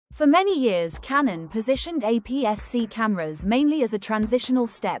For many years, Canon positioned APS-C cameras mainly as a transitional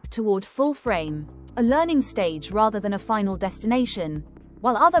step toward full frame, a learning stage rather than a final destination,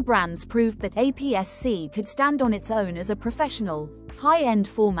 while other brands proved that APS-C could stand on its own as a professional, high-end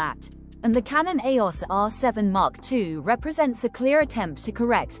format, and the Canon EOS R7 Mark II represents a clear attempt to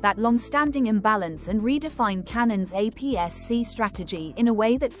correct that long-standing imbalance and redefine Canon's APS-C strategy in a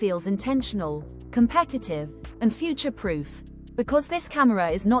way that feels intentional, competitive, and future-proof. Because this camera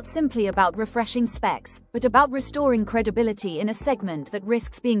is not simply about refreshing specs, but about restoring credibility in a segment that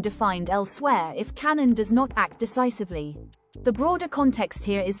risks being defined elsewhere if Canon does not act decisively. The broader context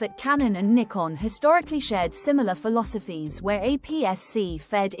here is that Canon and Nikon historically shared similar philosophies where APS-C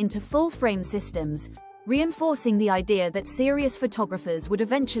fed into full-frame systems, reinforcing the idea that serious photographers would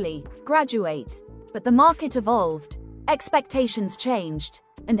eventually graduate. But the market evolved, expectations changed,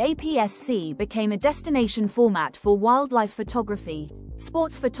 and APS-C became a destination format for wildlife photography,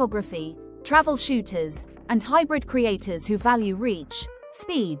 sports photography, travel shooters, and hybrid creators who value reach,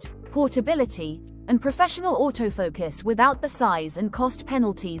 speed, portability, and professional autofocus without the size and cost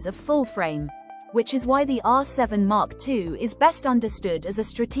penalties of full frame, which is why the R7 Mark II is best understood as a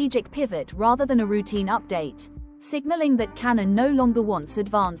strategic pivot rather than a routine update, signaling that Canon no longer wants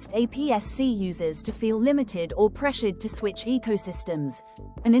advanced APS-C users to feel limited or pressured to switch ecosystems,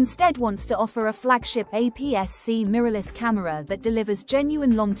 and instead wants to offer a flagship APS-C mirrorless camera that delivers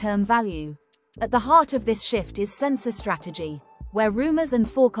genuine long-term value. At the heart of this shift is sensor strategy, where rumors and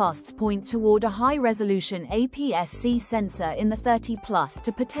forecasts point toward a high-resolution APS-C sensor in the 30+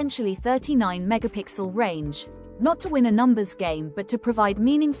 to potentially 39-megapixel range, not to win a numbers game but to provide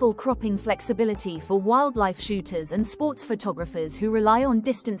meaningful cropping flexibility for wildlife shooters and sports photographers who rely on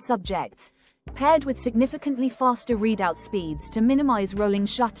distant subjects, paired with significantly faster readout speeds to minimize rolling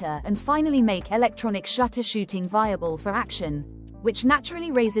shutter and finally make electronic shutter shooting viable for action, which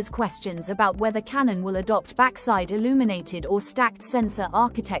naturally raises questions about whether Canon will adopt backside illuminated or stacked sensor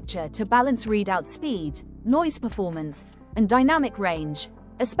architecture to balance readout speed, noise performance, and dynamic range,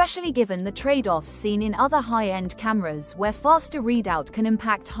 especially given the trade-offs seen in other high-end cameras where faster readout can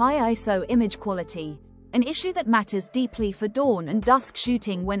impact high ISO image quality, an issue that matters deeply for dawn and dusk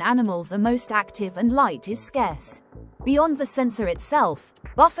shooting when animals are most active and light is scarce. Beyond the sensor itself,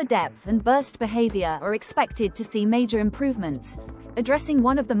 buffer depth and burst behavior are expected to see major improvements, addressing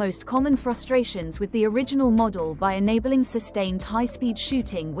one of the most common frustrations with the original model by enabling sustained high-speed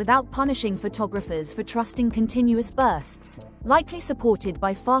shooting without punishing photographers for trusting continuous bursts, likely supported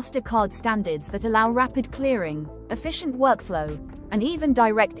by faster card standards that allow rapid clearing, efficient workflow, and even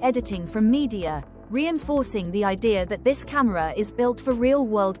direct editing from media, reinforcing the idea that this camera is built for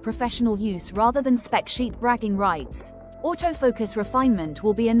real-world professional use rather than spec sheet bragging rights. Autofocus refinement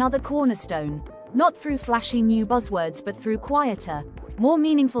will be another cornerstone, not through flashy new buzzwords but through quieter, more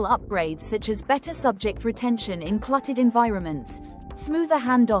meaningful upgrades such as better subject retention in cluttered environments, smoother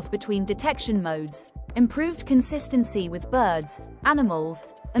handoff between detection modes, improved consistency with birds, animals,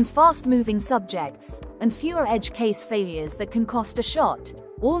 and fast-moving subjects, and fewer edge case failures that can cost a shot,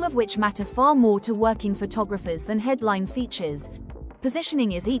 all of which matter far more to working photographers than headline features.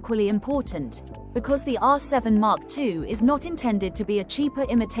 Positioning is equally important, because the R7 Mark II is not intended to be a cheaper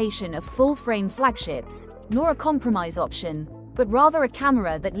imitation of full-frame flagships, nor a compromise option, but rather a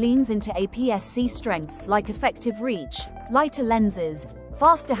camera that leans into APS-C strengths like effective reach, lighter lenses,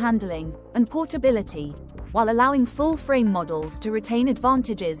 faster handling, and portability, while allowing full-frame models to retain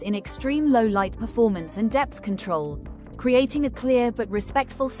advantages in extreme low-light performance and depth control, creating a clear but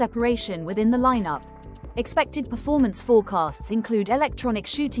respectful separation within the lineup. Expected performance forecasts include electronic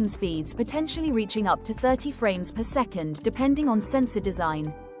shooting speeds potentially reaching up to 30 frames per second depending on sensor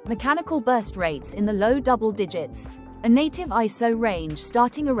design, mechanical burst rates in the low double digits, a native ISO range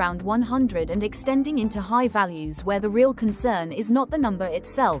starting around 100 and extending into high values where the real concern is not the number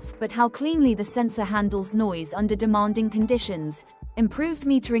itself but how cleanly the sensor handles noise under demanding conditions, improved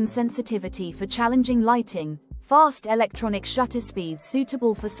metering sensitivity for challenging lighting, fast electronic shutter speeds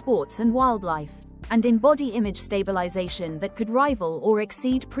suitable for sports and wildlife, and in-body image stabilization that could rival or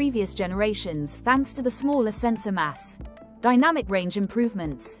exceed previous generations thanks to the smaller sensor mass. Dynamic range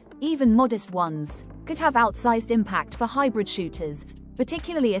improvements, even modest ones, could have outsized impact for hybrid shooters,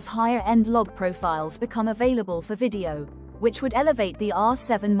 particularly if higher-end log profiles become available for video, which would elevate the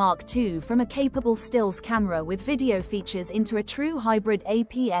R7 Mark II from a capable stills camera with video features into a true hybrid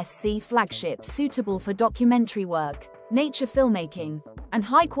APS-C flagship suitable for documentary work, nature filmmaking, and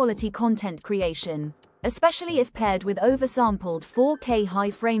high-quality content creation, especially if paired with oversampled 4K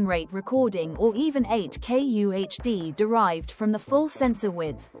high frame rate recording or even 8K UHD derived from the full sensor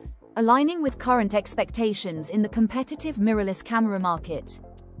width, aligning with current expectations in the competitive mirrorless camera market.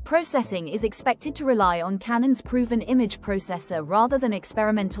 Processing is expected to rely on Canon's proven image processor rather than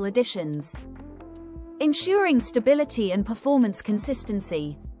experimental additions, ensuring stability and performance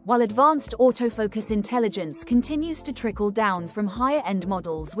consistency, while advanced autofocus intelligence continues to trickle down from higher-end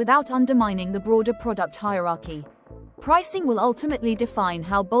models without undermining the broader product hierarchy. Pricing will ultimately define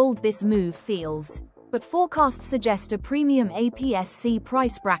how bold this move feels, but forecasts suggest a premium APS-C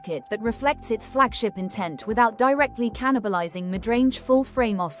price bracket that reflects its flagship intent without directly cannibalizing mid-range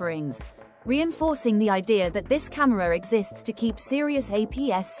full-frame offerings, reinforcing the idea that this camera exists to keep serious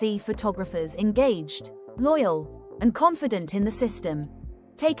APS-C photographers engaged, loyal, and confident in the system.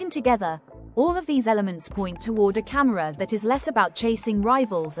 Taken together, all of these elements point toward a camera that is less about chasing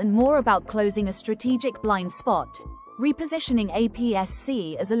rivals and more about closing a strategic blind spot, repositioning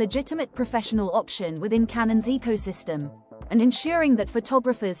APS-C as a legitimate professional option within Canon's ecosystem, and ensuring that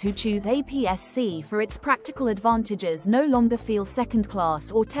photographers who choose APS-C for its practical advantages no longer feel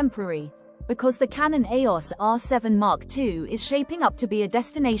second-class or temporary, because the Canon EOS R7 Mark II is shaping up to be a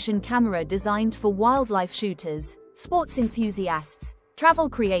destination camera designed for wildlife shooters, sports enthusiasts, travel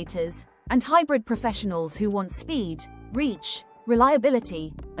creators, and hybrid professionals who want speed, reach,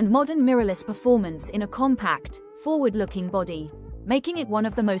 reliability, and modern mirrorless performance in a compact, forward-looking body, making it one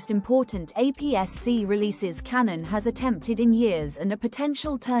of the most important APS-C releases Canon has attempted in years and a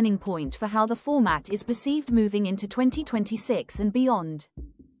potential turning point for how the format is perceived moving into 2026 and beyond.